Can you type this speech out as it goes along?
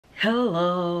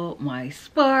Hello, my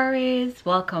Sparies.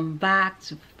 Welcome back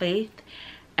to Faith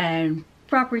and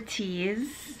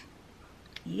Properties.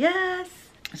 Yes.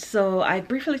 So I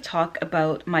briefly talk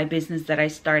about my business that I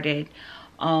started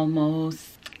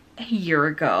almost a year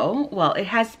ago. Well, it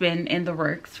has been in the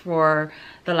works for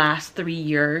the last 3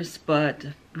 years, but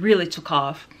really took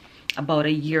off about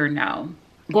a year now.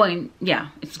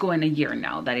 It's going a year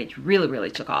now that it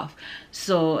really took off.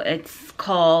 So it's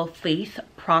called Faith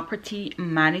Property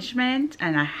Management,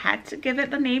 and I had to give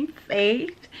it the name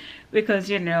Faith because,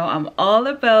 you know, I'm all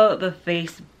about the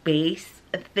faith-based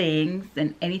things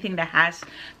and anything that has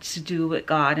to do with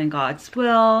God and God's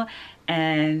will.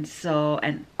 And so,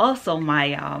 and also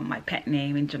my pet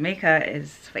name in Jamaica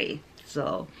is Faith,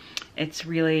 so it's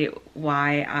really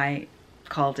why I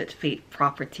called it Faith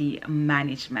Property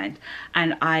Management.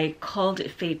 And I called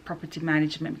it Faith Property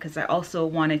Management because I also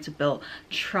wanted to build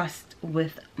trust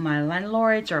with my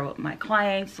landlords or with my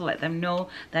clients to let them know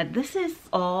that this is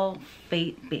all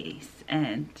faith-based,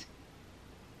 and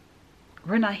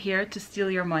we're not here to steal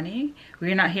your money.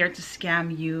 We're not here to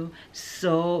scam you.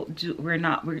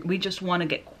 We just want to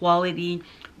get quality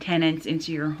tenants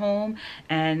into your home,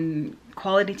 and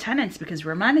quality tenants because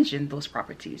we're managing those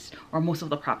properties, or most of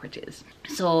the properties.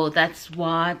 So that's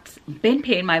what's been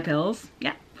paying my bills,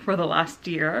 yeah, for the last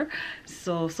year.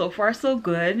 So far so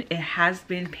good. It has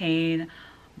been paying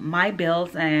my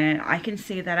bills, and I can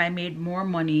say that I made more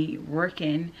money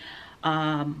working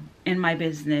in my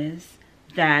business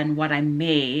than what I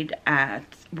made at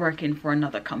working for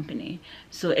another company.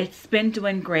 So it's been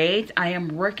doing great. I am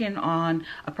working on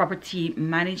a property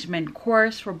management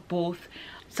course for both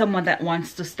someone that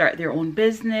wants to start their own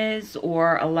business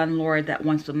or a landlord that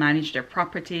wants to manage their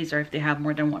properties, or if they have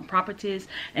more than one properties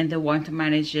and they want to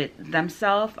manage it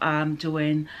themselves. I'm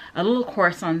doing a little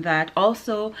course on that.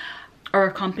 Also, our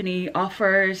company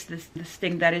offers this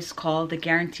thing that is called the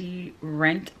guarantee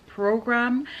rent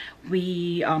program.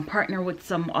 We partner with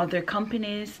some other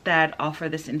companies that offer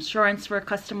this insurance for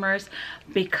customers,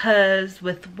 because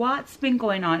with what's been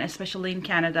going on, especially in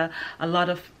Canada, a lot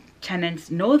of tenants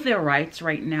know their rights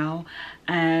right now,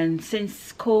 and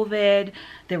since COVID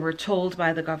they were told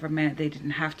by the government they didn't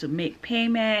have to make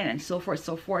payment and so forth.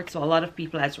 So a lot of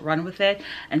people has run with it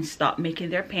and stopped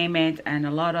making their payment, and a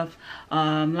lot of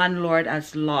landlord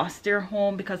has lost their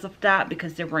home because of that,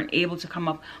 because they weren't able to come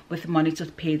up with money to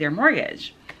pay their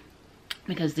mortgage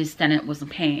because this tenant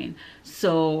wasn't paying.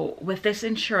 So with this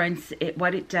insurance,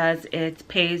 what it does, it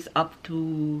pays up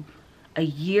to a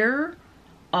year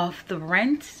of the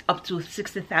rent, up to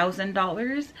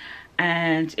 $60,000,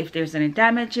 and if there's any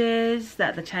damages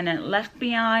that the tenant left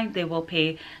behind, they will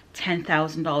pay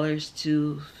 $10,000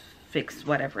 to fix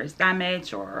whatever is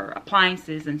damaged, or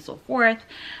appliances and so forth.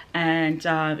 And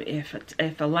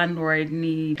if a landlord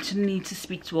need to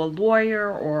speak to a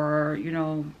lawyer, or, you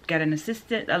know, get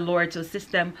a lawyer to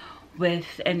assist them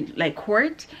with, and like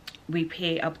court, we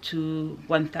pay up to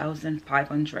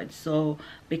 $1,500. So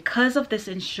because of this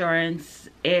insurance,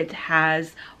 it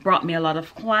has brought me a lot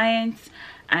of clients,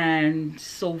 and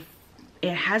so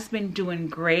it has been doing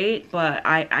great. But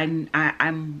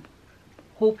I'm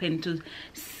hoping to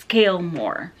scale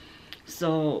more,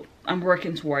 so I'm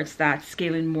working towards that,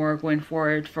 scaling more going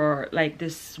forward. For like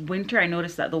this winter, I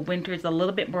noticed that the winter is a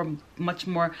little bit much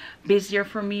more busier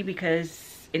for me,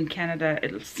 because in Canada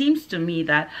it seems to me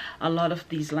that a lot of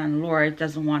these landlords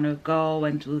doesn't want to go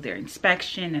and do their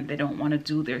inspection, and they don't want to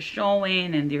do their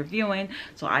showing and their viewing.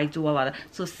 So I do a lot of,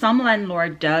 so some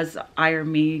landlord does hire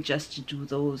me just to do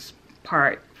those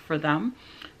part for them.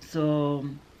 So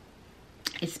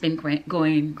it's been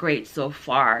going great so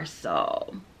far.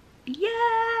 So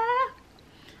yeah,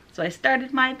 so I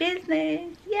started my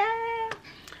business, yeah,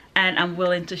 and I'm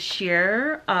willing to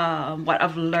share what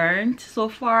I've learned so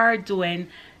far doing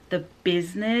the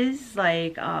business,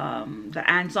 like the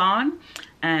hands-on.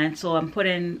 And so I'm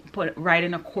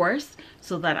writing a course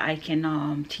so that I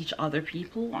can teach other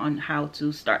people on how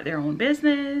to start their own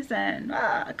business and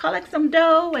collect some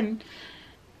dough and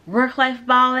work-life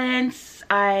balance.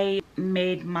 I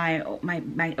made my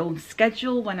own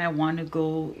schedule. When I want to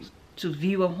go to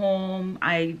view a home,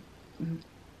 I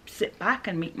sit back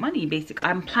and make money, basically.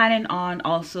 I'm planning on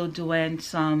also doing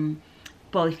some,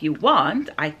 well, if you want,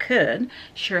 I could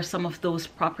share some of those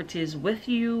properties with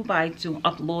you by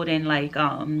uploading like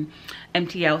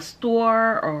MTL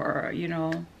store, or, you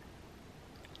know,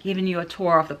 giving you a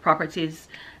tour of the properties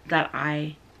that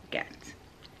I get.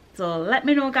 So let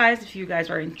me know, guys, if you guys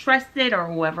are interested, or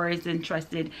whoever is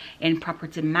interested in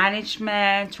property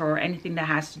management or anything that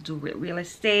has to do with real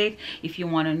estate. If you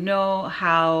want to know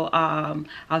how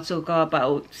to go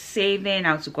about saving,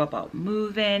 how to go about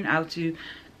moving, how to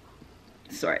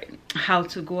how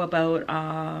to go about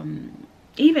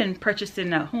even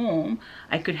purchasing a home.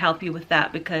 I could help you with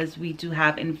that, because we do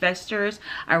have investors.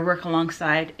 I work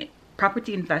alongside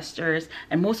property investors,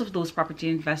 and most of those property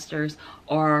investors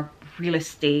are real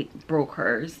estate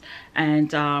brokers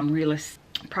and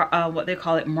what they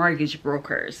call it, mortgage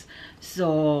brokers.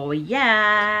 So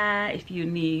yeah, if you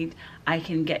need, I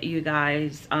can get you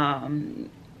guys,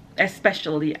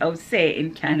 especially I would say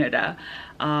in Canada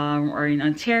or in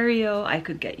Ontario, I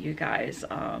could get you guys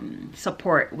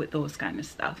support with those kind of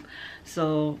stuff.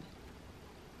 So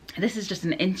this is just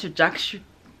an introduction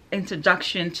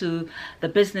to the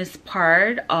business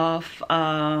part of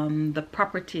the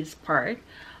properties part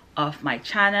of my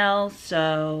channel.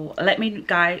 So let me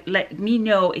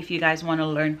know if you guys want to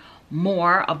learn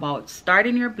more about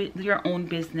starting your own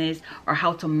business, or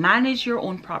how to manage your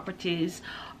own properties,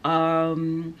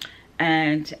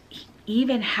 and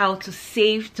even how to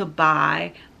save to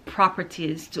buy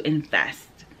properties to invest,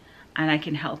 and I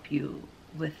can help you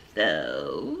with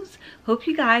those. Hope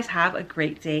you guys have a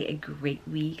great day, a great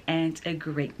week, and a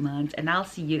great month, and I'll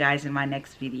see you guys in my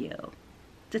next video.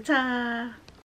 Ta-ta!